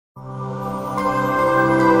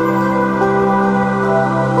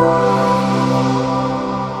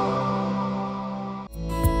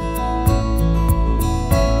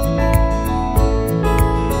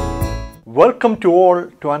Welcome to all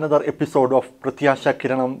to another episode of Pratyasha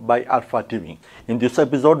Kiranam by Alpha TV. In this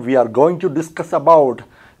episode, we are going to discuss about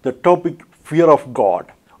the topic fear of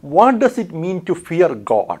God. What does it mean to fear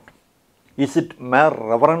God? Is it mere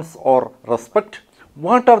reverence or respect?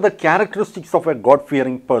 What are the characteristics of a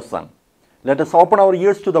God-fearing person? Let us open our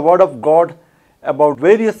ears to the Word of God about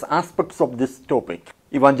various aspects of this topic.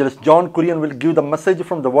 Evangelist John Kurian will give the message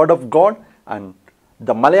from the Word of God, and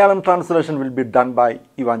the Malayalam translation will be done by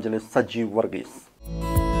Evangelist Message-Evg.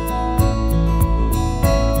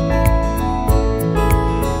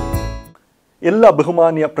 എല്ലാ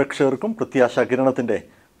ബഹുമാന്യ പ്രേക്ഷകർക്കും പ്രത്യാശ കിരണത്തിൻ്റെ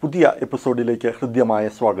പുതിയ എപ്പിസോഡിലേക്ക് ഹൃദ്യമായ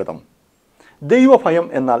സ്വാഗതം. ദൈവഭയം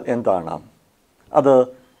എന്നാൽ എന്താണ്? അത്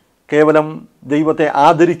കേവലം ദൈവത്തെ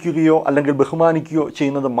ആദരിക്കുകയോ അല്ലെങ്കിൽ ബഹുമാനിക്കുകയോ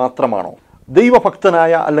ചെയ്യുന്നത് മാത്രമാണോ?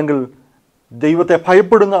 ദൈവഭക്തനായ അല്ലെങ്കിൽ ദൈവത്തെ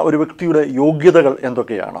ഭയപ്പെടുന്ന ഒരു വ്യക്തിയുടെ യോഗ്യതകൾ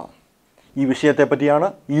എന്തൊക്കെയാണ്? ഈ വിഷയത്തെ പറ്റിയാണ്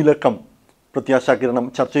ഈ ലക്കം പ്രത്യാശ കിരണം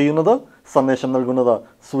ചർച്ച ചെയ്യുന്നത്. സന്ദേശം നൽകുന്നത്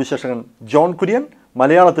സുവിശേഷകൻ ജോൺ കുര്യൻ,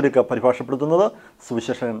 മലയാളത്തിലേക്ക് പരിഭാഷപ്പെടുത്തുന്നത്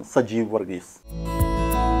Suviseshakan Message-Evg.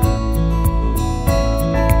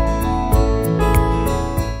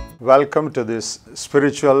 Welcome to this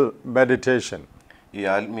spiritual meditation. ഈ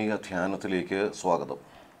ആത്മീയ ധ്യാനത്തിലേക്ക് സ്വാഗതം.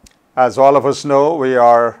 As all of us know, we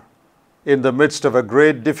are in the midst of a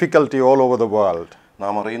great difficulty all over the world.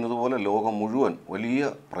 നാം അറിയുന്നത് പോലെ ലോകം മുഴുവൻ വലിയ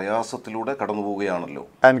പ്രയാസത്തിലൂടെ കടന്നു പോവുകയാണല്ലോ.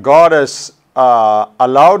 And God has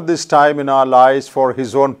allowed this time in our lives for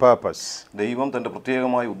His own purpose. ദൈവം തന്റെ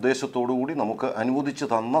പ്രത്യേകമായ ഉദ്ദേശത്തോടു കൂടി നമുക്ക് അനുവദിച്ചു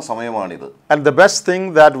തന്ന സമയമാണിത്. And the best thing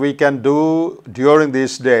that we can do during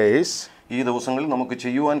these days ഈ ദിവസങ്ങളിൽ നമുക്ക്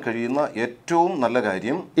ചെയ്യുവാൻ കഴിയുന്ന ഏറ്റവും നല്ല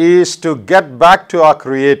കാര്യം is to get back to our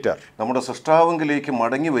Creator. നമ്മുടെ സൃഷ്ടാവിലേക്ക്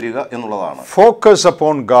മടങ്ങി വരിക എന്നുള്ളതാണ്. Focus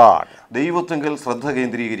upon God. ദൈവത്തിങ്കൽ ശ്രദ്ധ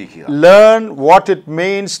കേന്ദ്രീകരിക്കുക. Learn what it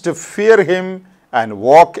means to fear Him and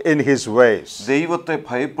walk in His ways. ദൈവത്തെ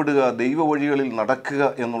ഭയപ്പെടുക, ദൈവ വഴികളിൽ നടക്കുക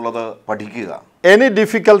എന്നുള്ളത് പഠിക്കുക. Any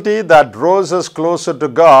difficulty that draws us closer to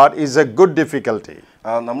God is a good difficulty.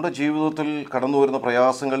 നമ്മുടെ ജീവിതത്തിൽ കടന്നു വരുന്ന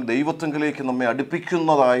പ്രയാസങ്ങൾ ദൈവത്തിങ്കിലേക്ക് നമ്മെ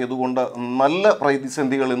അടുപ്പിക്കുന്നതായതുകൊണ്ട് നല്ല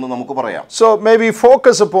പ്രതിസന്ധികൾ എന്ന് നമുക്ക് പറയാം. So may we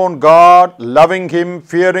focus upon God, loving Him,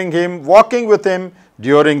 fearing Him, walking with Him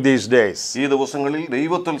during these days. ഈ ദിവസങ്ങളിൽ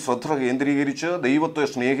ദൈവത്തിൽ ശ്രദ്ധ കേന്ദ്രീകരിച്ച് ദൈവത്തെ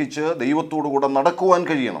സ്നേഹിച്ച് ദൈവത്തോടുകൂടെ നടക്കുവാൻ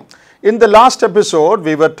കഴിയണം. In the last episode,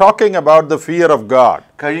 we were talking about the fear of God.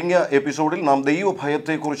 കഴിഞ്ഞ എപ്പിസോഡിൽ നാം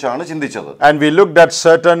ദൈവഭയത്തെക്കുറിച്ചാണ് ചിന്തിച്ചത്. And we looked at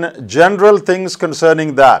certain general things concerning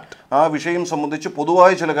that. ആ വിഷയം സംബന്ധിച്ച്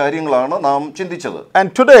പൊതുവായ ചില കാര്യങ്ങളാണ് നാം ചിന്തിച്ചത്. And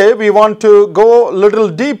today we want to go a little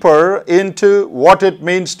deeper into what it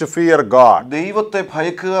means to fear God. ദൈവത്തെ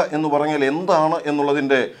ഭയക്കുക എന്ന് പറഞ്ഞാൽ എന്താണ്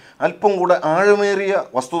എന്നുള്ളതിന്റെ അല്പം കൂടെ ആഴമേറിയ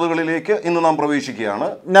വസ്തുതകളിലേക്ക് ഇന്ന് നാം പ്രവേശിക്കുകയാണ്.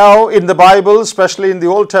 Now in the Bible, especially in the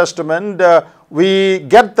Old Testament, we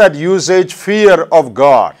get that usage, fear of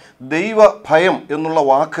God. ദൈവ ഭയം എന്നുള്ള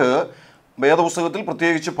വാക്ക് വേദപുസ്തകത്തിൽ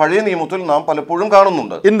പ്രത്യേകിച്ച് പഴയ നിയമത്തിൽ നാം പലപ്പോഴും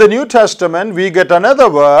കാണുന്നുണ്ട്. In the New Testament we get another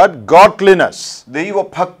word, godliness.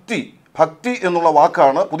 ദൈവഭക്തി, ഭക്തി എന്നുള്ള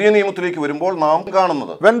വാക്കാണ് പുതിയ നിയമത്തിലേക്ക് വരുമ്പോൾ നാം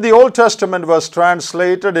കാണുന്നത്. When the Old Testament was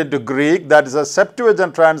translated into Greek, that is a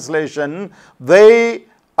Septuagint translation, they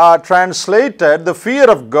translated the fear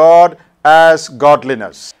of God as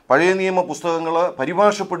godliness. പഴയ നിയമ പുസ്തകങ്ങൾ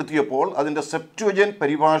പരിഭാഷപ്പെടുത്തിയപ്പോൾ അതിന്റെ സെപ്റ്റുവജന്റ്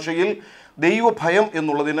പരിഭാഷയിൽ ദൈവഭയം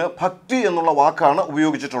എന്നുള്ളതിന് ഭക്തി എന്നുള്ള വാക്കാണ്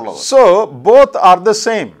ഉപയോഗിച്ചിട്ടുള്ളത്. So both are the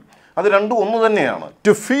same. അത് രണ്ടും ഒന്ന് തന്നെയാണ്.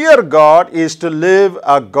 To fear God is to live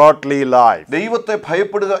a godly life. ദൈവത്തെ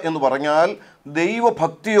ഭയപ്പെടുക എന്ന് പറഞ്ഞാൽ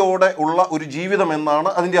ദൈവഭക്തിയോടെ ഉള്ള ഒരു ജീവിതം എന്നാണ്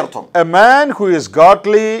അതിന്റെ അർത്ഥം. A man who is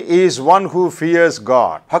godly is one who fears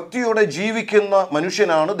God. ഭക്തിയോടെ ജീവിക്കുന്ന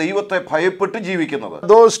മനുഷ്യനാണ് ദൈവത്തെ ഭയപ്പെട്ട് ജീവിക്കുന്നത്.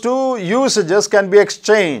 Those two usages can be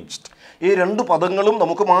exchanged. ഈ രണ്ട് പദങ്ങളും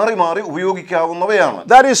നമുക്ക് മാറി മാറി ഉപയോഗിക്കാവുന്നവയാണ്.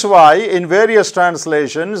 That is why in various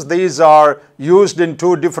translations these are used in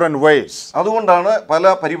two different ways. അതുകൊണ്ടാണ് പല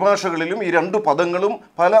പരിഭാഷകളിലും ഈ രണ്ട് പദങ്ങളും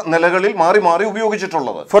പല നിലകളിൽ മാറി മാറി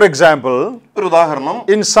ഉപയോഗിച്ചിട്ടുള്ളത്. For example, ഒരു ഉദാഹരണം,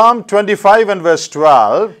 in Psalm 25 and verse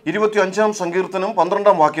 12, 25-ാം സങ്കീർത്തനം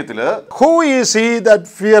 12-ാം വാക്യത്തില് who is he that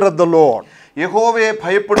feareth the Lord? യഹോവയെ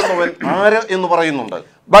ഭയപ്പെടുന്നവൻ ആര് എന്ന് പറയുന്നുണ്ട്.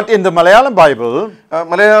 But in the Malayalam Bible,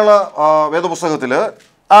 Malayala വേദപുസ്തകത്തില്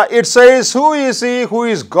it says, who is he who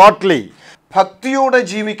is godly? ഭക്തിയോടെ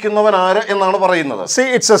ജീവിക്കുന്നവൻ ആര് എന്നാണ് പറയുന്നത്. See,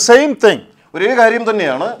 it's the same thing. ഒരേ കാര്യം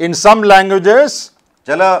തന്നെയാണ്. In some languages,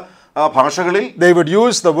 ചില ഭാഷകളിൽ they would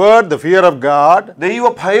use the word, the fear of God.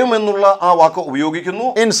 ദൈവഭയം എന്നുള്ള ആ വാക്ക് ഉപയോഗിക്കുന്നു.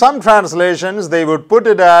 In some translations, they would put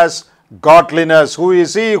it as godliness. Who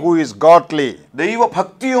is he who is godly?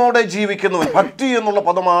 ദൈവഭക്തിയോടെ ജീവിക്കുന്നവൻ, ഭക്തി എന്നുള്ള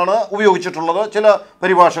പദമാണ് ഉപയോഗിച്ചിട്ടുള്ളത് ചില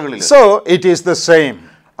പരിഭാഷകളിൽ. So, it is the same.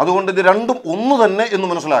 അതുകൊണ്ട് ഇത് രണ്ടും ഒന്ന് തന്നെ എന്ന്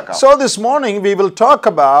മനസ്സിലാക്കാം. So this morning we will talk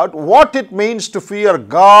about what it means to fear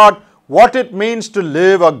God, what it means to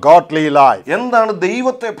live a godly life. എന്താണ്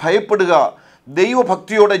ദൈവത്തെ ഭയപ്പെടുക,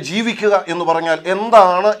 ദൈവഭക്തിയോടെ ജീവിക്കുക എന്ന് പറഞ്ഞാൽ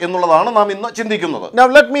എന്താണ് എന്നുള്ളതാണ് നാം ഇന്ന് ചിന്തിക്കുന്നത്. Now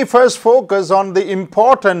let me first focus on the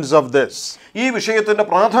importance of this. ഈ വിഷയത്തിന്റെ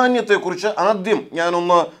പ്രാധാന്യത്തെക്കുറിച്ച് ആദ്യം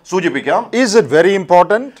ഞാനൊന്ന് സൂചിപ്പിക്കാം. Is it very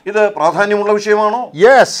important? ഇത് പ്രാധാന്യമുള്ള വിഷയമാണോ?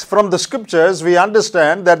 Yes, from the scriptures we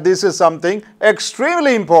understand that this is something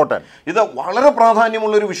extremely important. ഇത് വളരെ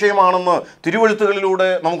പ്രാധാന്യമുള്ള ഒരു വിഷയമാണെന്ന്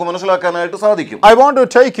തിരുവെഴുത്തുകളിലൂടെ നമുക്ക് മനസ്സിലാക്കാനായിട്ട് സാധിക്കും. I want to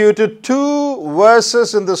take you to two verses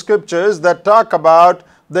in the scriptures that talk about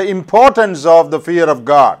the importance of the fear of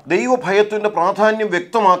God. ദൈവഭയത്തിന്റെ പ്രാധാന്യം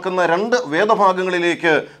വ്യക്തമാക്കുന്ന രണ്ട്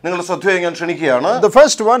വേദഭാഗങ്ങളിലേക്ക് നിങ്ങൾ ശ്രദ്ധ ഞാൻ ക്ഷണിക്കുകയാണ്. The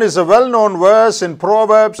first one is a well-known verse in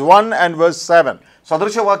Proverbs 1 and verse 7.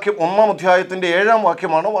 സദൃശവാക്യം 1-ാം അധ്യായത്തിന്റെ 7-ാം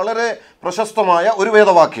വാക്യമാണ് വളരെ പ്രശസ്തമായ ഒരു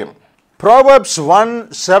വേദവാക്യം. Proverbs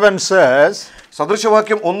 1:7 says,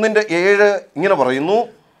 സദൃശവാക്യം 1:7 ഇങ്ങനെ പറയുന്നു,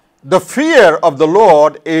 the fear of the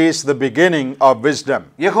Lord is the beginning of wisdom.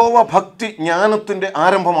 യഹോവ ഭക്തി ജ്ഞാനത്തിന്റെ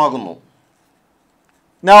ആരംഭമാകുന്നു.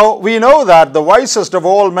 Now we know that the wisest of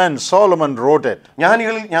all men, Solomon, wrote it.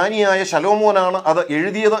 ജ്ഞാനികളിൽ ജ്ഞാനിയായ ശലോമോനാണ് അത്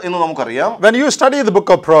എഴുതിയത് എന്ന് നമുക്കറിയാം. When you study the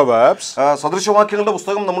book of Proverbs, സദൃശവാക്യങ്ങളുടെ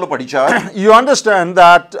പുസ്തകം നമ്മൾ പഠിച്ചാൽ you understand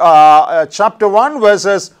that chapter 1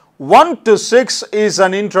 verses 1 to 6 is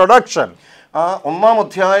an introduction. 1-ാം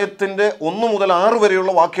അധ്യായത്തിന്റെ 1 മുതൽ 6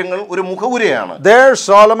 വരെയുള്ള വാക്യങ്ങൾ ഒരു മുഖവുരയാണ്. There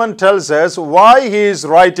Solomon tells us why he is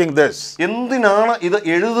writing this. എന്തിനാണ് ഇത്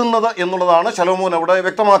എഴുതുന്നത് എന്നുള്ളതാണ് ശലോമോൻ അവിടെ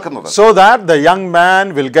വ്യക്തമാക്കുന്നത്. So that the young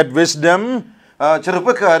man will get wisdom.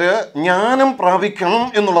 ചെറുപ്പക്കാര് ജ്ഞാനം പ്രാപിക്കണം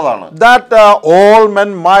എന്നുള്ളതാണ്. That all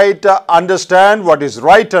men might understand what is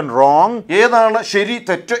right and wrong. ഏതാണ് ശരി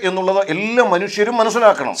തെറ്റ് എന്നുള്ളത് എല്ലാ മനുഷ്യരും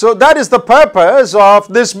മനസ്സിലാക്കണം. So that is the purpose of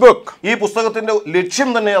this book. ഈ പുസ്തകത്തിന്റെ ലക്ഷ്യം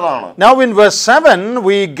തന്നെ അതാണ്. Now in verse 7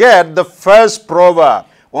 we get the first proverb.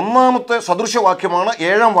 ഒന്നാമത്തെ സദൃശവാക്യമാണ്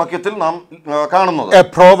 7-ാം വാക്യത്തിൽ നാം കാണുന്നത്. A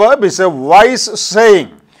proverb is a wise saying.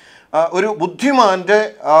 ഒരു ബുദ്ധിമാന്റെ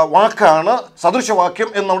വാക്കാണ് സദൃശവാക്യം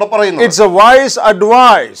എന്നവിടെ പറയുന്നത്. It's a wise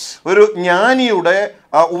advice. ഒരു ജ്ഞാനിയുടെ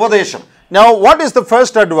ഉപദേശം. Now what is the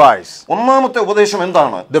first advice? ഒന്നാമത്തെ ഉപദേശം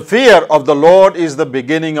എന്താണ്? The fear of the Lord is the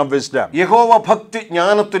beginning of wisdom. യഹോവ ഭക്തി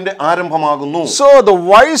ജ്ഞാനത്തിന്റെ ആരംഭമാകുന്നു. So the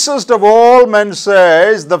wisest of all men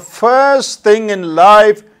says the first thing in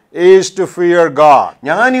life is to fear God.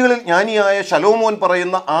 ജ്ഞാനികളിൽ ജ്ഞാനിയായ ശലോമോൻ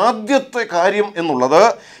പറയുന്ന ആദ്യത്തെ കാര്യം എന്നുള്ളത്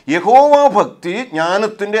യഹോവ ഭക്തി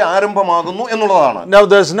ജ്ഞാനത്തിന്റെ ആരംഭമാകുന്നു എന്നുള്ളതാണ്. Now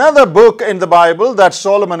there's another book in the Bible that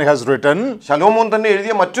Solomon has written. ശലോമോൻ തന്നെ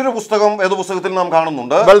എഴുതിയ മറ്റൊരു പുസ്തകം വേദപുസ്തകത്തിൽ നാം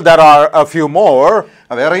കാണുന്നുണ്ട്. Well, there are a few more.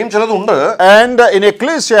 വേറെയും ചിലതുണ്ട്. And in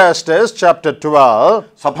Ecclesiastes chapter 12,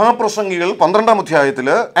 സഭാപ്രസംഗികൾ 12-ാം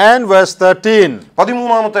അധ്യായത്തില് and verse 13,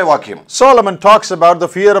 13-ാമത്തെ വാക്യം, Solomon talks about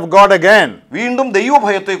the fear of God again. വീണ്ടും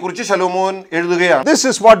ദൈവഭയത്തെക്കുറിച്ച് ശലോമോൻ എഴുതുകയാണ്. This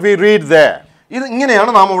is what we read there. ഇത്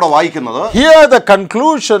ഇങ്ങനെയാണ് നാം ഇവിടെ വായിക്കുന്നത്. Here the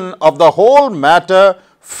conclusion of the whole matter,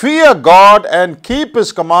 fear God and keep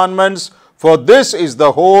his commandments, for this is the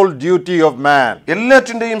whole duty of man.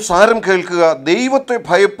 എല്ലാറ്റിന്റെയും സാരം കേൾക്കുക, ദൈവത്തെ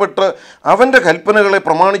ഭയപ്പെട്ട് അവന്റെ കൽപ്പനകളെ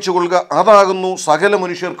പ്രമാണിച്ചുകൊള്ളുക, അതാകുന്നു സകല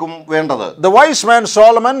മനുഷ്യർക്കും വേണ്ടത്. The wise man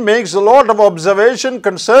Solomon makes a lot of observation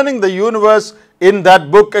concerning the universe in that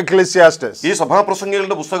book Ecclesiastes. ഈ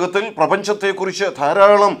സഭാപ്രസംഗികളുടെ പുസ്തകത്തിൽ പ്രപഞ്ചത്തെക്കുറിച്ച്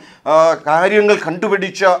ധാരാളം കാര്യങ്ങൾ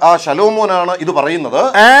കണ്ടുപിടിച്ച ആ ശലോമോനാണ് ഇത് പറയുന്നത്.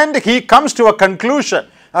 And he comes to a conclusion.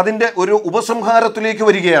 അതിന്റെ ഒരു ഉപസംഹാരത്തിലേക്ക്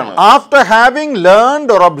വരികയാണ്. After having learned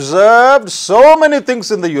or observed so many things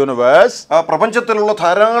in the universe, പ്രപഞ്ചത്തിലുള്ള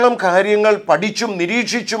ധാരാളം കാര്യങ്ങൾ പഠിച്ചും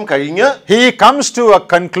നിരീക്ഷിച്ചും കഴിഞ്ഞ് he comes to a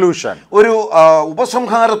conclusion. ഒരു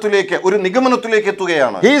ഉപസംഹാരത്തിലേക്ക്, ഒരു നിഗമനത്തിലേക്ക്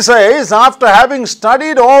എത്തുകയാണ്. He says, after having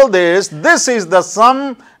studied all this, this is the sum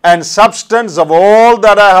and substance of all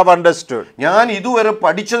that I have understood. ഞാൻ ഇതുവരെ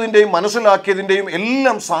പഠിച്ചതിന്റെയും മനസ്സിലാക്കിയതിന്റെയും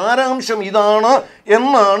എല്ലാം സാരാംശം ഇതാണ്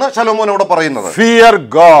എന്നാണ് ശലോമോനോട് പറയുന്നത്. Fear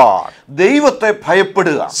God. ദൈവത്തെ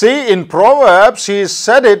ഭയപ്പെടുക. See, in Proverbs he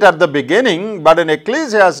said it at the beginning, but in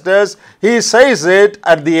Ecclesiastes he says it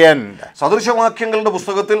at the end. സദൃശവാക്യങ്ങളുടെ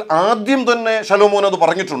പുസ്തകത്തിൽ ആദ്യം തന്നെ ശലോമോൻ അത്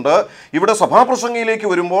പറഞ്ഞിട്ടുണ്ട്. ഇവിടെ സഭാപ്രസംഗിയിലേക്ക്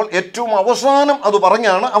വരുമ്പോൾ ഏറ്റവും അവസാനം അത്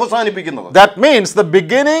പറഞ്ഞാണ് അവസാനിപ്പിക്കുന്നത്. That means the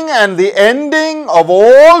beginning and the ending of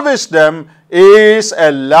all wisdom is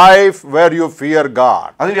a life where you fear God.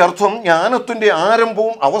 അതിന്റെ അർത്ഥം ജ്ഞാനത്തിന്റെ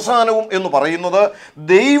ആരംഭവും അവസാനവും എന്ന് പറയുന്നത്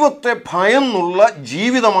ദൈവത്തെ ഭയന്നുള്ള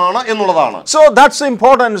ജീവിതമാണ് എന്നുള്ളതാണ്. So that's the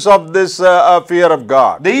importance of this fear of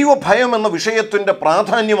God. ദൈവഭയം എന്ന വിഷയത്തിന്റെ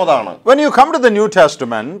പ്രാധാന്യം അതാണ്. When you come to the New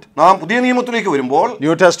Testament, നാം പുതിയ നിയമത്തിലേക്ക് വരുമ്പോൾ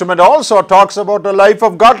New Testament also talks about a life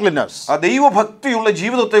of godliness. ആ ദൈവഭക്തിയുള്ള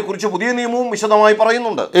ജീവിതത്തെക്കുറിച്ച് പുതിയ നിയമവും വിശദമായി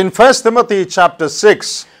പറയുന്നുണ്ട്. In 1 Timothy chapter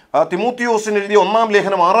 6, തിമോത്തിയോസിന് എഴുതിയ 1-ാം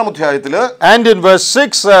ലേഖനം 6-ാം അധ്യായത്തില് and in verse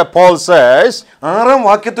 6 Paul says, 6-ാം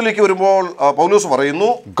വാക്യത്തിലേക്ക് വരുമ്പോൾ പൗലോസ് പറയുന്നു,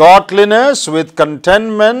 godliness with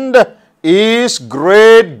contentment is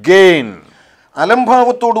great gain.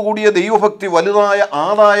 അലംഭാവത്തോടു കൂടിയ ദൈവഭക്തി വലുതായ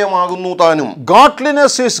ആദായമാകുന്നു താനും.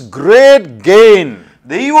 Godliness is great gain.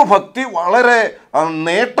 ദൈവഭക്തി വളരെ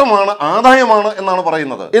നേട്ടമാണ്, ആദായമാണ് എന്നാണ്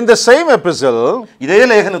പറയുന്നത്. In the same epistle, ഇതേ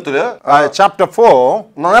ലേഖനത്തില് chapter 4,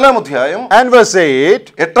 4-ാം അധ്യായം and verse 8,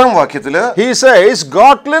 8-ാം വാക്യത്തില് he says,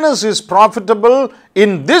 Godliness is profitable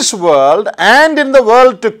in this world and in the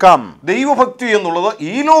world to come. ദൈവഭക്തി എന്നുള്ളത്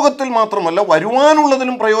ഈ ലോകത്തിൽ മാത്രമല്ല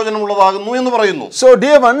വരുവാനുള്ളതിനും പ്രയോജനമുള്ളതാകുന്നു എന്ന് പറയുന്നു. So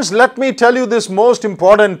dear ones, let me tell you this most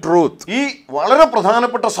important truth. ഈ വളരെ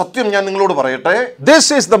പ്രധാനപ്പെട്ട സത്യം ഞാൻ നിങ്ങളോട് പറയട്ടെ. This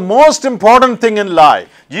is the most important thing in life.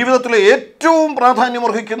 ജീവിതത്തിലെ ഏറ്റവും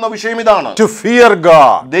പ്രാധാന്യമർഹിക്കുന്ന വിഷയം ഇതാണ്. To fear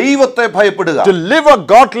God. ദൈവത്തെ ഭയപ്പെടുക. To live a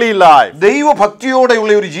godly life.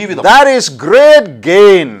 ദൈവഭക്തിയോടെയുള്ള ഒരു ജീവിതം. That is great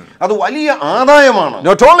gain. അത് വലിയ ആദായമാണ്.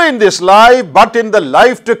 Not only in this life, but in the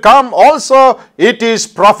life to come also it is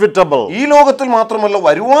profitable. ഈ ലോകത്തിൽ മാത്രമല്ല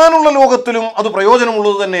വരുവാനുള്ള ലോകത്തിലും അത്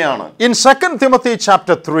പ്രയോജനമുള്ളത് തന്നെയാണ്. In 2 Timothy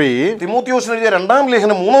chapter 3, തിമോഥെയോസിന് എഴുതിയ 2-ാം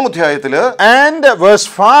ലേഖനം 3-ാം അധ്യായത്തില് and verse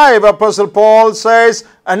 5, Apostle Paul says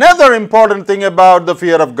another important thing about the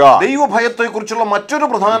fear of God. ദൈവഭയത്തെക്കുറിച്ചുള്ള മറ്റൊരു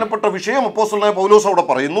പ്രധാനപ്പെട്ട വിഷയം അപ്പോസ്തലനായ പൗലോസ് അവിടെ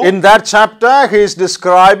പറയുന്നു. In that chapter he is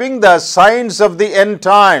describing the signs of the end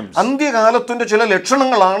times. അന്ത്യകാലത്തിന്റെ ചില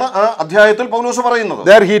ലക്ഷണങ്ങളാണ് ആ അധ്യായത്തിൽ പൗലോസ് പറയുന്നത്.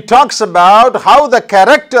 There he talks about how the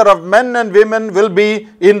character of men and women will be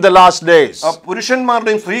in the last days.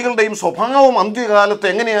 പുരുഷന്മാരുടെയും സ്ത്രീകളുടെയും സ്വഭാവം അന്ത്യകാലത്ത്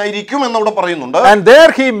എങ്ങനെയായിരിക്കും എന്നവിടെ പറയുന്നുണ്ട്. And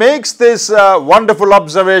there he makes this wonderful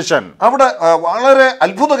observation. അവിടെ വളരെ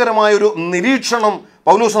അത്ഭുതകരമായ ഒരു നിരീക്ഷണം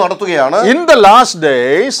പൗലോസ് നടത്തുകയാണ്. In the last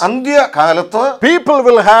days, അന്ത്യകാലത്ത് people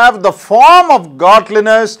will have the form of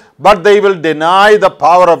godliness, but they will deny the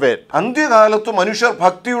power of it. അന്ത്യകാലത്ത് മനുഷ്യർ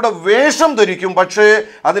ഭക്തിയുടെ വേഷം ധരിക്കും, പക്ഷേ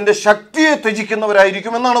അതിന്റെ ശക്തിയെ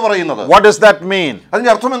ത്യജിക്കുന്നവരായിരിക്കും എന്നാണ് പറയുന്നത്. What does that mean?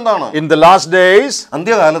 അതിന്റെ അർത്ഥം എന്താണ്? In the last days,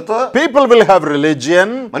 അന്ത്യകാലത്ത് people will have religion,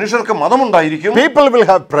 മനുഷ്യർക്ക് മതമുണ്ടായിരിക്കും, people will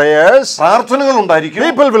have prayers, പ്രാർത്ഥനകൾ ഉണ്ടായിരിക്കും,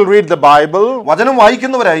 people will read the Bible, വചനം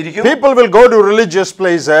വായിക്കുന്നവരായിരിക്കും, people will go to religious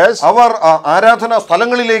places, അവർ ആരാധന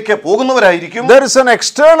സ്ഥലങ്ങളിലേക്ക് പോകുന്നവരായിരിക്കും. There is an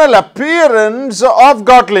external appearance of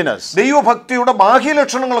godliness, ദൈവഭക്തിയുടെ ബാഹ്യ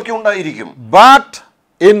ലക്ഷണങ്ങളൊക്കെ ഉണ്ടായിരിക്കും. but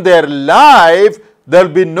in their life there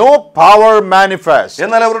will be no power manifest.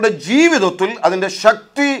 എന്നാൽ അവരുടെ ജീവിതത്തിൽ അതിന്റെ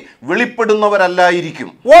ശക്തി വെളിപ്പെടുന്നവരല്ലായിരിക്കും.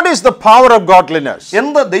 What is the power of godliness?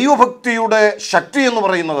 എന്താ ദൈവഭക്തിയുടെ ശക്തി എന്ന്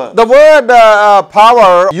പറയുന്നത്? The word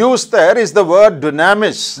power used there is the word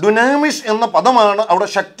dunamis. Dunamis എന്ന പദമാണ് അവിടെ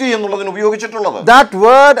ശക്തി എന്നുള്ളതിന് ഉപയോഗിച്ചിട്ടുള്ളത്. That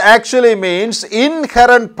word actually means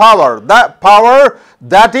inherent power. That power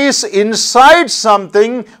that is inside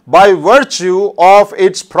something by virtue of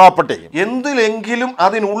its property. എന്തിലെങ്കിലും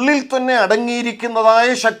അതിനുള്ളിൽ തന്നെ അടങ്ങിയിരിക്കുന്നതായ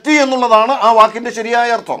ശക്തി എന്നുള്ളതാണ് ആ വാക്കിന്റെ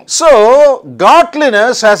ശരിയായ അർത്ഥം. So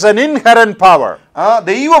godliness has an inherent power. ആ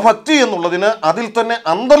ദൈവഭക്തി എന്നുള്ളതിന് അതിൽ തന്നെ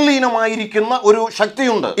അന്തർലീനമായിരിക്കുന്ന ഒരു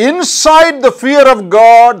ശക്തിയുണ്ട്. Inside the fear of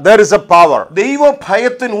God there is a power.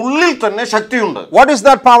 ദൈവഭയത്തിനുള്ളിൽ തന്നെ ശക്തിയുണ്ട്. What is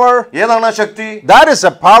that power? ഏതാണ് ആ ശക്തി? That is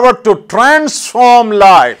a power to transform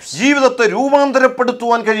lives. ജീവിതത്തെ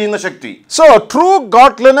രൂപാന്തരപ്പെടുത്തുവാൻ കഴിയുന്ന ശക്തി. So true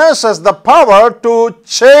godliness has the power to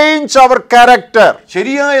change our character.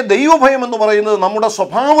 ശരിയായ ദൈവഭയം എന്ന് പറയുന്നത് നമ്മുടെ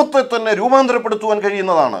സ്വഭാവത്തെ തന്നെ രൂപാന്തരപ്പെടുത്തുവാൻ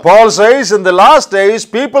കഴിയുന്നതാണ്. Paul says in the last days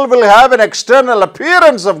people will have an external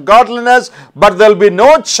appearance of godliness, but there will be no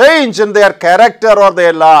change in their character or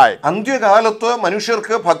their life. അന്ത്യകാലത്ത്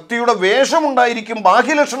മനുഷ്യർക്ക് ഭക്തിയുടെ വേഷമുണ്ടായിരിക്കും,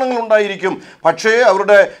 ബാഹ്യലക്ഷണങ്ങൾ ഉണ്ടായിരിക്കും, പക്ഷേ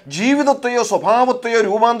അവരുടെ ജീവിതത്തെയോ സ്വഭാവത്തെയോ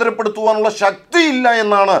രൂപാന്തരപ്പെടുത്തുവാനുള്ള ശക്തിയില്ല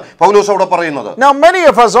എന്നാണ് പൗലോസ് അവിടെ പറയുന്നത്. Now many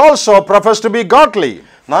of us also profess to be godly.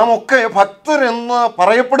 നാം ഒക്കെ ഭക്തരെന്ന്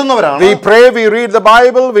പറയപ്പെടുന്നവരാണ്. We pray, we read the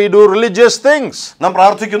Bible, we do religious things. നാം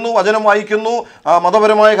പ്രാർത്ഥിക്കുന്നു, വചനം വായിക്കുന്നു,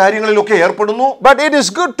 മതപരമായ കാര്യങ്ങളിലൊക്കെ ഏർപ്പെടുന്നു. But it is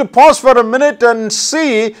good to pause for a minute and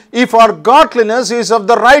see if our godliness is of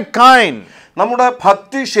the right kind. നമ്മുടെ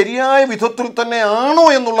ഭക്തി ശരിയായ വിധത്തിൽ തന്നെ ആണോ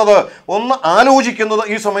എന്നുള്ളത് ഒന്ന് ആലോചിക്കുന്നത്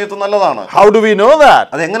ഈ സമയത്ത് നല്ലതാണ്. How do we know that?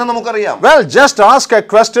 അതെങ്ങനെ നമുക്കറിയാം? Well, just ask a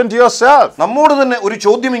question to yourself. നമ്മോട് തന്നെ ഒരു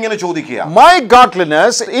ചോദ്യം ഇങ്ങനെ ചോദിക്കുക. My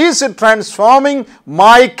godliness, is it transforming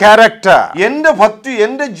my character? എന്റെ ഭക്തി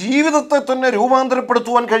എന്റെ ജീവിതത്തെ തന്നെ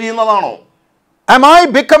രൂപാന്തരപ്പെടുത്തുവാൻ കഴിയുന്നതാണോ? Am I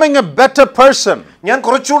becoming a better person? ഞാൻ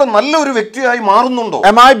കുറച്ചുകൂടെ നല്ല ഒരു വ്യക്തിയായി മാറുന്നുണ്ടോ?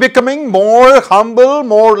 Am I becoming more humble,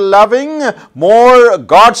 more loving, more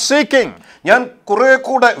God-seeking? ഞാൻ കുറെ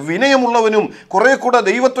കൂടെ വിനയമുള്ളവനും കുറെ കൂടെ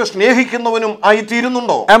ദൈവത്തെ സ്നേഹിക്കുന്നവനും ആയി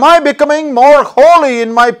തീരുന്നുണ്ടോ? Am I becoming more holy in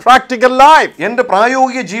my practical life? എന്റെ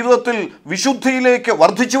പ്രായോഗിക ജീവിതത്തിൽ വിശുദ്ധിയിലേക്ക്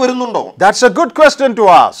വർദ്ധിച്ചു വരുന്നുണ്ടോ? That's a good question to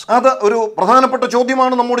ask. അത് ഒരു പ്രധാനപ്പെട്ട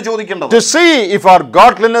ചോദ്യമാണ് നമ്മോട് ചോദിക്കേണ്ടത്. To see if our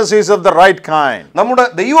godliness is of the right kind. നമ്മുടെ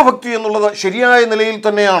ദൈവഭക്തി എന്നുള്ളത് ശരിയായ നിലയിൽ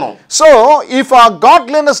തന്നെയാണോ? So, if our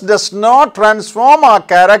godliness does not transform our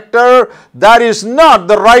character, that is not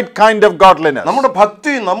the right kind of godliness. നമ്മുടെ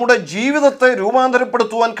ഭക്തി നമ്മുടെ ജീവിതത്തെ രൂപാന്തരപ്പെടുത്തുന്നില്ല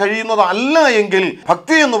രൂപാന്തരപ്പെടുത്തുവാൻ കഴിയുന്നതല്ല എങ്കിൽ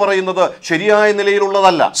ഭക്തി എന്ന് പറയുന്നത് ശരിയായ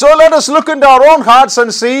നിലയിലുള്ളതല്ല. So let us look into our own hearts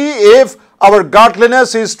and see if our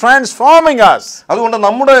godliness is transforming us. അതുകൊണ്ട്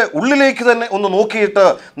നമ്മുടെ ഉള്ളിലേക്ക് തന്നെ ഒന്ന് നോക്കിയിട്ട്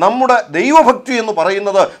നമ്മുടെ ദൈവഭക്തി എന്ന്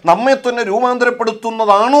പറയുന്നത് നമ്മെ തന്നെ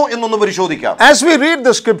രൂപാന്തരപ്പെടുത്തുന്നതാണോ എന്നൊന്ന് പരിശോധിക്കാം. As we read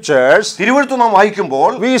the scriptures, തിരുവെഴുത്ത് നാം വായിക്കുമ്പോൾ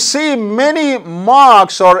we see many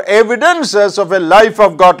marks or evidences of a life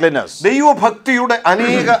of godliness. ദൈവഭക്തിയുടെ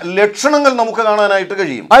അനേക ലക്ഷണങ്ങൾ നമുക്ക് കാണാനായിട്ട്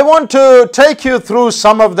കഴിയും. I want to take you through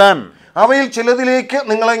some of them. അവയിൽ ചിലതിലേക്ക്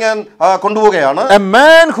നിങ്ങളെ ഞാൻ കൊണ്ടുപോവുകയാണ്. A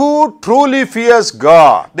man who truly fears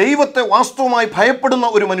God. ദൈവത്തെ വാസ്തവമായി ഭയപ്പെടുന്ന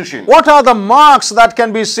ഒരു മനുഷ്യൻ. What are the marks that can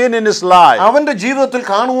be seen in his life? അവന്റെ ജീവിതത്തിൽ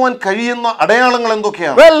കാണുവാൻ കഴിയുന്ന അടയാളങ്ങൾ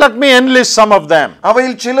എന്തൊക്കെയാണ്? Well, let me enlist some of them.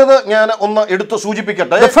 അവയിൽ ചിലത് ഞാൻ ഒന്ന് എടുത്ത്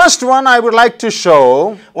സൂചിപ്പിക്കട്ടെ. The first one I would like to show.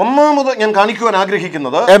 ഒന്നാമത് ഞാൻ കാണിക്കുവാൻ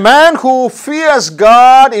ആഗ്രഹിക്കുന്നത് A man who fears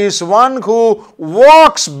God is one who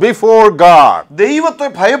walks before God. ദൈവത്തെ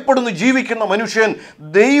ഭയപ്പെടുന്ന ജീവിക്കുന്ന മനുഷ്യൻ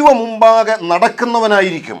ദൈവ മുമ്പാകെ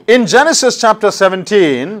നടക്കുന്നവനായിരിക്കും. In Genesis chapter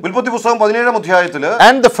 17, ഉൽപ്പത്തി പുസ്തകം 17-ാം അധ്യായത്തിൽ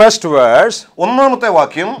and the first verse, ഒന്നാമത്തെ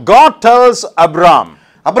വാക്യം God tells Abram,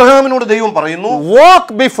 അബ്രഹാമിനോട് ദൈവം പറയുന്നു, walk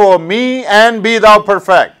before me and be thou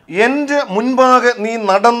perfect. എന്റെ മുൻപാകെ നീ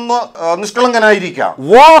നടന്ന് നിഷ്കളങ്കനായിരിക്കാം.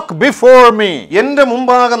 Walk before me. എന്റെ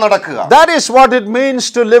മുമ്പാകെ നടക്കുക. That is what it means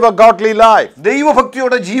to live a godly life.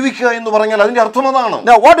 ദൈവഭക്തിയോടെ ജീവിക്കുക എന്ന് പറഞ്ഞാൽ അതിന്റെ അർത്ഥം അതാണ്.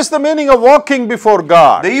 Now, what is the meaning of walking before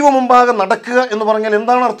God? ദൈവ മുമ്പാകെ നടക്കുക എന്ന് പറഞ്ഞാൽ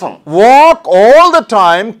എന്താണ് അർത്ഥം? Walk all the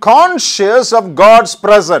time conscious of God's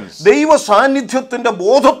presence. ദൈവ സാന്നിധ്യത്തിന്റെ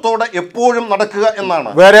ബോധത്തോടെ എപ്പോഴും നടക്കുക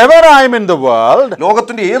എന്നാണ്. Wherever I am in the world,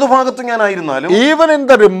 ലോകത്തിന്റെ ഏത് ഭാഗത്ത് ഞാനായിരുന്നാലും, even in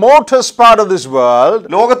the remotest part of this world,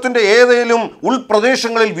 ലോകത്തിന്റെ ഏതെങ്കിലും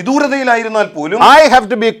ഉൾപ്രദേശങ്ങളിൽ വിദൂരതയിലായിരുന്നാൽ പോലും, I have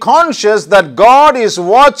to be conscious that God is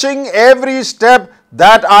watching every step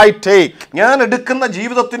that I take. ഞാൻ എടുക്കുന്ന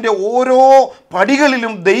ജീവിതത്തിന്റെ ഓരോ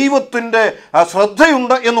പടികളിലും ദൈവത്തിന്റെ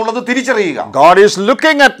ശ്രദ്ധയുണ്ട് എന്നുള്ളത് തിരിച്ചറിയുക. God is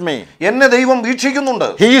looking at me. എന്നെ ദൈവം വീക്ഷിക്കുന്നുണ്ട്.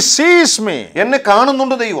 He sees me. എന്നെ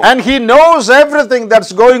കാണുന്നുണ്ട് ദൈവം. And he knows everything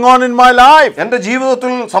that's going on in my life. എന്റെ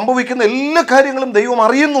ജീവിതത്തിൽ സംഭവിക്കുന്ന എല്ലാ കാര്യങ്ങളും ദൈവം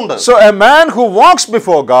അറിയുന്നുണ്ട്. So a man who walks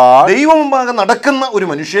before God, ദൈവം മുമ്പാകെ നടക്കുന്ന ഒരു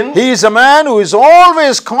മനുഷ്യൻ, he is a man who is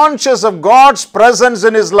always conscious of God's presence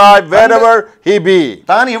in his life wherever he be.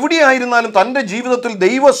 താൻ എവിടെയായിരുന്നാലും തന്റെ ജീവിതത്തിൽ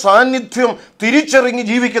ദൈവ സാന്നിധ്യം തിരിച്ചറിഞ്ഞ്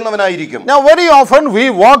ജീവിക്കുന്നവനായിരിക്കും. Now very often we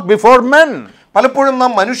walk before men. പലപ്പോഴും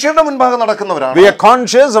നാം മനുഷ്യരുടെ മുൻപാകെ നടക്കുന്നവരാണ്. We are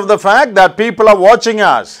conscious of the fact that people are watching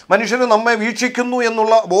us. മനുഷ്യർ നമ്മെ വീക്ഷിക്കുന്നു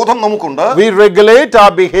എന്നുള്ള ബോധം നമുക്കുണ്ട്. We regulate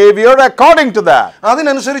our behavior according to that.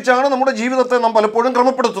 അതിനനുസരിച്ചാണ് നമ്മുടെ ജീവിതത്തെ നാം പലപ്പോഴും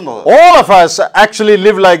ക്രമപ്പെടുത്തുന്നത്. All of us actually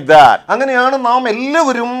live like that. അങ്ങനെയാണ് നാം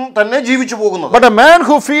എല്ലാവരും തന്നെ ജീവിച്ചു പോകുന്നത്. But a man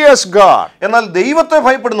who fears God, എന്നാൽ ദൈവത്തെ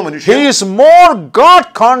ഭയപ്പെടുന്ന മനുഷ്യൻ, he is more God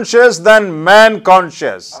conscious than man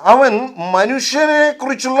conscious. അവൻ മനുഷ്യനെ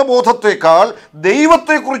കുറിച്ചുള്ള ബോധത്തെക്കാൾ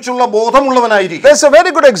ദൈവത്തെ കുറിച്ചുള്ള ബോധമുള്ളവനായി. There's a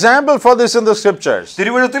very good example for this in the scriptures.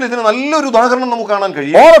 തിരുവെഴുത്തിൽ ഇതിന് നല്ലൊരു ഉദാഹരണം നമുക്ക് കാണാൻ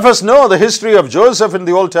കഴിയും. All of us know the history of Joseph in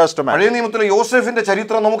the Old Testament. പഴയ നിയമത്തിലെ യോസേഫിന്റെ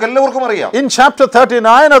ചരിത്രം നമുക്ക് എല്ലാവർക്കും അറിയാം. In chapter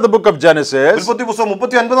 39 of the book of Genesis, ഉൽപ്പത്തി പുസ്തകം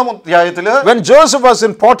 39-ാം അധ്യായത്തിൽ, when Joseph was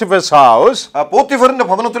in Potiphar's house, പോത്തിഫറിന്റെ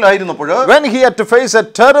ഭവനത്തിലായിരുന്നപ്പോൾ, when he had to face a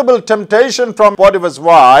terrible temptation from Potiphar's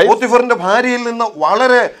wife, പോത്തിഫറിന്റെ ഭാര്യയിൽ നിന്ന്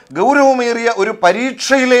വളരെ ഗൗരവമേറിയ ഒരു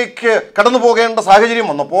പരീക്ഷയിലേക്ക് കടന്നു പോകേണ്ട സാഹചര്യം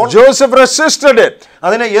വന്നപ്പോൾ, Joseph resisted it.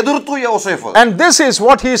 അതിനെ എതിർത്തു യോസേഫ്. And this is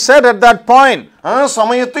what he said at that point. ആ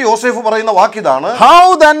സമയത്ത് യോസേഫ് പറയുന്ന വാക്കിതാണ്,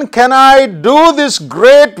 How then can I do this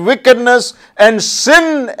great wickedness and sin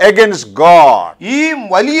against God? ഈ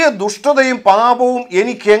വലിയ ദുഷ്ടതയും പാപവും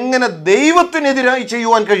എനിക്ക് എങ്ങനെ ദൈവത്തിനെതിരായി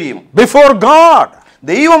ചെയ്യുവാൻ കഴിയും? Before God.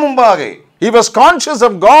 ദൈവം മുമ്പാകെ. He was conscious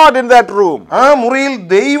of God in that room. ആ മുറിയിൽ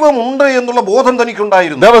ദൈവമുണ്ട് എന്നുള്ള ബോധം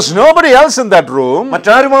തനിക്കുണ്ടായിരുന്നു. There was nobody else in that room.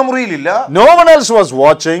 മറ്റാരും ആ മുറിയിലില്ല. No one else was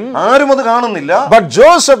watching. ആരും അത് കാണുന്നില്ല. But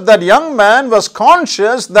Joseph, that young man, was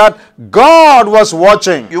conscious that God was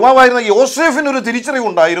watching. യുവാവായിരുന്ന യോസേഫിന് ഒരു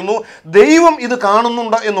തിരിച്ചറിവുണ്ടായിരുന്നു, ദൈവം ഇത്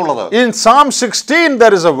കാണുന്നുണ്ട് എന്നുള്ളത്. In Psalm 16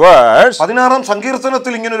 there is a verse. 16-ാം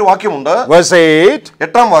സങ്കീർത്തനത്തിൽ ഇങ്ങനെ ഒരു വാക്യമുണ്ട്. Verse 8.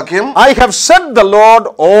 8-ാം വാക്യം, I have set the Lord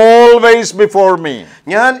always before me.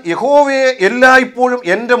 ഞാൻ യഹോവയെ എല്ലായ്പ്പോഴും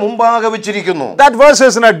എന്റെ മുമ്പാകെ വെച്ചിരിക്കുന്നു. That verse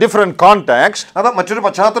is in a different context. അത് മറ്റൊരു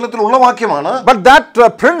പശ്ചാത്തലത്തിലുള്ള വാക്യമാണ്. But that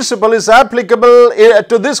principle is applicable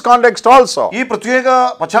to this context also. ഈ പ്രത്യേക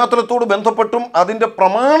പശ്ചാത്തലത്തോട് ബന്ധപ്പെട്ടും അതിന്റെ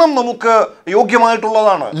പ്രമാണം നമുക്ക്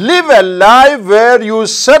യോഗ്യമായിട്ടുള്ളതാണ്. Live a life where you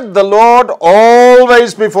set the Lord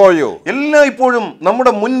always before you. എല്ലായ്പ്പോഴും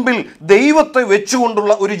നമ്മുടെ മുൻപിൽ ദൈവത്തെ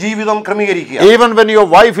വെച്ചുകൊണ്ടുള്ള ഒരു ജീവിതം ക്രമീകരിക്കുക. Even when your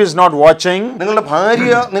wife is not watching. നിങ്ങളുടെ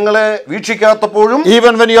ഭാര്യ നിങ്ങളെ വീക്ഷിക്കാത്തപ്പോഴും,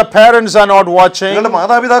 even when your parents are not watching, നിങ്ങളുടെ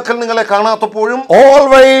മാതാപിതാക്കൾ നിങ്ങളെ കാണാത്തപ്പോഴും,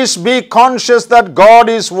 always be conscious that God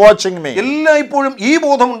is watching me. എല്ലായ്പ്പോഴും ഈ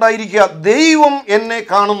ബോധം ഉണ്ടായിരിക്കുക, ദൈവം എന്നെ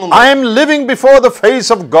കാണുന്നു. I am living before the face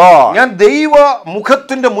of God. ഞാൻ ദൈവ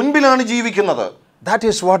മുഖത്തിന്റെ മുൻപിൽ മുമ്പിലാണ് ജീവിക്കുന്നത്. That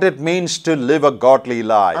is what it means to live a godly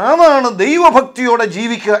life. അതാണ് ദൈവഭക്തിയോടെ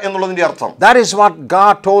ജീവിക്കുക എന്നുള്ളതിന്റെ അർത്ഥം. That is what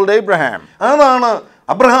God told Abraham. അതാണ്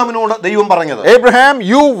അബ്രഹാമിനോട് ദൈവം പറഞ്ഞത്. Abraham,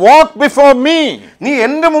 you walk before me. നീ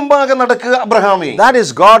എന്റെ മുമ്പാകെ നടക്കുക അബ്രഹാമേ. That is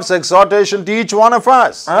God's exhortation to each one of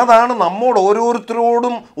us. അതാണ് നമ്മോട്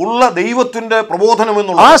ഓരോരുത്തരോടും ഉള്ള ദൈവത്തിന്റെ പ്രബോധനം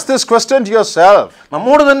എന്നുള്ളത്. Ask this question to yourself.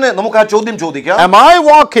 നമ്മോട് തന്നെ നമുക്ക് ആ ചോദ്യം ചോദിക്കാം. Am I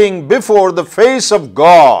walking before the face of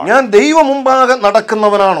God? ഞാൻ ദൈവ മുമ്പാകെ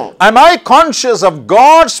നടക്കുന്നവനാണോ? Am I conscious of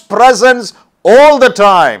God's presence all the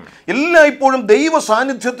time? എല്ലായ്പ്പോഴും ദൈവ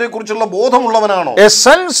സാന്നിധ്യത്തെ കുറിച്ചുള്ള ബോധമുള്ളവനാണോ? A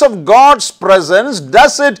sense of God's presence,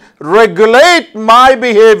 does it regulate my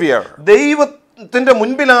behavior? ദൈവത്തിന്റെ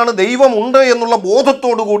മുൻപിലാണ് ദൈവമുണ്ട് എന്നുള്ള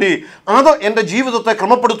ബോധത്തോടു കൂടി അത് എന്റെ ജീവിതത്തെ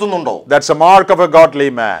ക്രമപ്പെടുത്തുന്നുണ്ടോ? That's a mark of a godly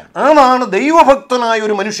man. അതാണ് ദൈവഭക്തനായ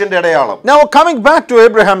ഒരു മനുഷ്യന്റെ അടയാളം. Now coming back to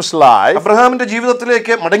Abraham's life, അബ്രഹാമിന്റെ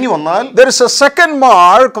ജീവിതത്തിലേക്ക് മടങ്ങി വന്നാൽ there is a second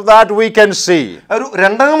mark that we can see. ഒരു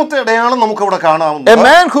രണ്ടാമത്തെ അടയാളം നമുക്ക് അവിടെ A കാണാവുന്നതാണ്.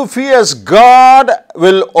 man who fears God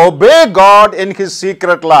will obey God in his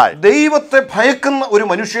secret life. ദൈവത്തെ ഭയക്കുന്ന ഒരു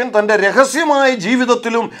മനുഷ്യൻ തന്റെ രഹസ്യമായ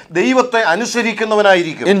ജീവിതത്തിലും ദൈവത്തെ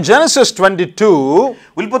അനുസരിക്കുന്നവനായിരിക്കും. In Genesis 22,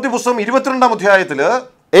 ഉൽപ്പത്തി പുസ്തകം 22-ാം അധ്യായത്തില്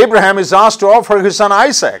Abraham is asked to offer his son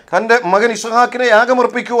Isaac. തന്റെ മകൻ ഇസ്ഹാക്കിനെ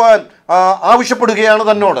യാഗമർപ്പിക്കുവാൻ ആവശ്യപ്പെടുകയാണ്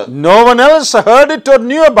തന്നോട്. No one else heard it or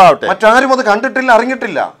knew about it. മറ്റാരും അത് കണ്ടിട്ടില്ല,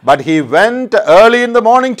 അറിഞ്ഞിട്ടില്ല. But he went early in the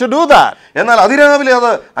morning to do that. എന്നാൽ അതിരാവിലെ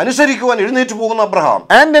അത് അനുസരിക്കുവാൻ എഴുന്നേറ്റ് പോകുന്ന Abraham.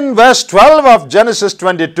 And in verse 12 of Genesis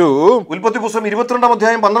 22, ഉൽപ്പത്തി പുസ്തകം 22-ാം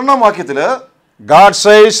അധ്യായം 12-ാം വാക്യത്തില് God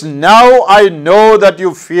says, "Now I know that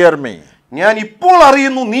you fear me." ഞാൻ ഇപ്പോൾ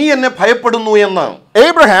അറിയുന്നു നീ എന്നെ ഭയപ്പെടുന്നു എന്ന്.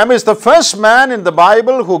 Abraham is the first man in the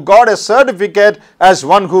Bible who got a certificate as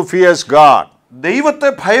one who fears God. ദൈവത്തെ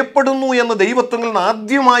ഭയപ്പെടുന്നു എന്ന് ദൈവത്തിൽ നിന്ന്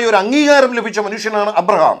ആദ്യമായി ഒരു അംഗീകാരം ലഭിച്ച മനുഷ്യനാണ്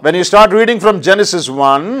Abraham. When you start reading from Genesis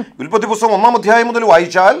 1, ഉൽപ്പത്തി പുസ്തകം 1-ാം അധ്യായം മുതൽ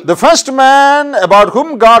വായിച്ചാൽ the first man about whom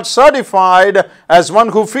God certified as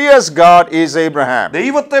one who fears God is Abraham.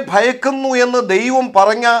 ദൈവത്തെ ഭയക്കുന്നു എന്ന് ദൈവം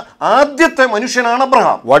പറഞ്ഞ ആദ്യത്തെ മനുഷ്യനാണ്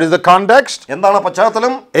Abraham. What is the context? എന്താണ്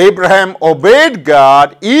പശ്ചാത്തലം? Abraham obeyed God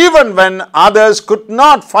even when others could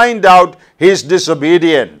not find out his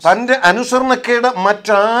disobedience. തന്റെ അനുസരണക്കേട്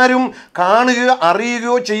മറ്റാരും കാണുകയോ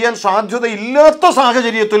അറിയുകയോ ചെയ്യാൻ സാധ്യതയില്ലാത്ത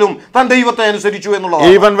സാഹചര്യത്തിലും താൻ ദൈവത്തെ അനുസരിച്ചു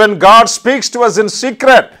എന്നുള്ളതാണ്. Even when God speaks to us in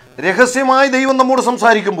secret, രഹസ്യമായി ദൈവം നമ്മോട്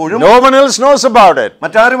സംസാരിക്കുമ്പോഴും no one else knows about it.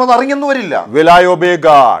 മറ്റാരും അത് അറിഞ്ഞെന്ന് വരില്ല. Will I obey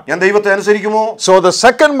God? ഞാൻ ദൈവത്തെ അനുസരിക്കുമോ? So the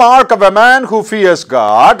second mark of a man who fears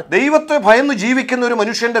God, ദൈവത്തെ ഭയന്ന് ജീവിക്കുന്ന ഒരു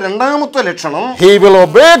മനുഷ്യന്റെ രണ്ടാമത്തെ ലക്ഷണം, he will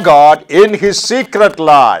obey God in his secret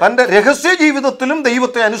life. തന്റെ രഹസ്യ ജീവിതത്തിലും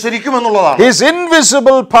ദൈവത്തെ അനുസരിക്കുമെന്നുള്ളതാണ്. His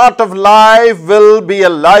invisible part of life will be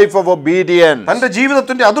a life of obedience. തന്റെ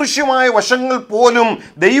ജീവിതത്തിന്റെ അദൃശ്യമായ വശങ്ങൾ പോലും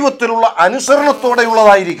ദൈവത്തിലുള്ള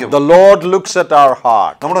അനുസരണത്തോടെയുള്ളതായിരിക്കും. The Lord looks at our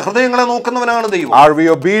heart. നമ്മുടെ ഹൃദയങ്ങളെ നോക്കുന്നവനാണ് ദൈവം. Are we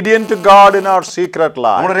obedient to God in our secret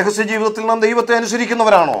life? നമ്മുടെ രഹസ്യ ജീവിതത്തിൽ നാം ദൈവത്തെ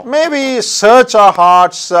അനുസരിക്കുന്നവരാണോ? Maybe search our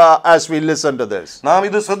hearts as we listen to this. നാം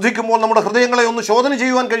ഇത് ശ്രദ്ധിക്കുമ്പോൾ നമ്മുടെ ഹൃദയങ്ങളെ ഒന്ന് ശോധന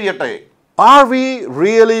ചെയ്യുവാൻ കഴിയട്ടെ. Are we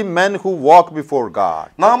really men who walk before God?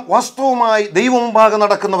 നാം വാസ്തവമായി ദൈവമുമ്പാകെ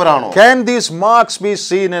നടക്കുന്നവരാണോ? Can these marks be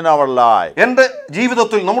seen in our life? എന്റെ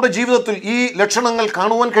ജീവിതത്തിൽ, നമ്മുടെ ജീവിതത്തിൽ ഈ ലക്ഷണങ്ങൾ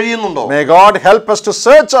കാണുവാൻ കഴിയുന്നുണ്ടോ? May God help us to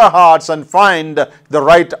search our hearts and find the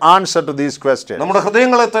right answer to these questions. നമ്മുടെ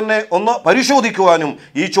ഹൃദയങ്ങളെ തന്നെ ഒന്ന് പരിശോധിക്കുവാനും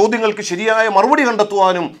ഈ ചോദ്യങ്ങൾക്ക് ശരിയായ മറുപടി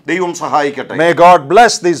കണ്ടെത്തുവാനും ദൈവം സഹായിക്കട്ടെ. May God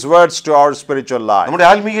bless these words to our spiritual life. നമ്മുടെ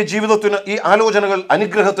ആത്മീയ ജീവിതത്തിന് ഈ ആലോചനകൾ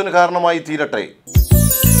അനുഗ്രഹത്തിന് കാരണമായി തീരട്ടെ.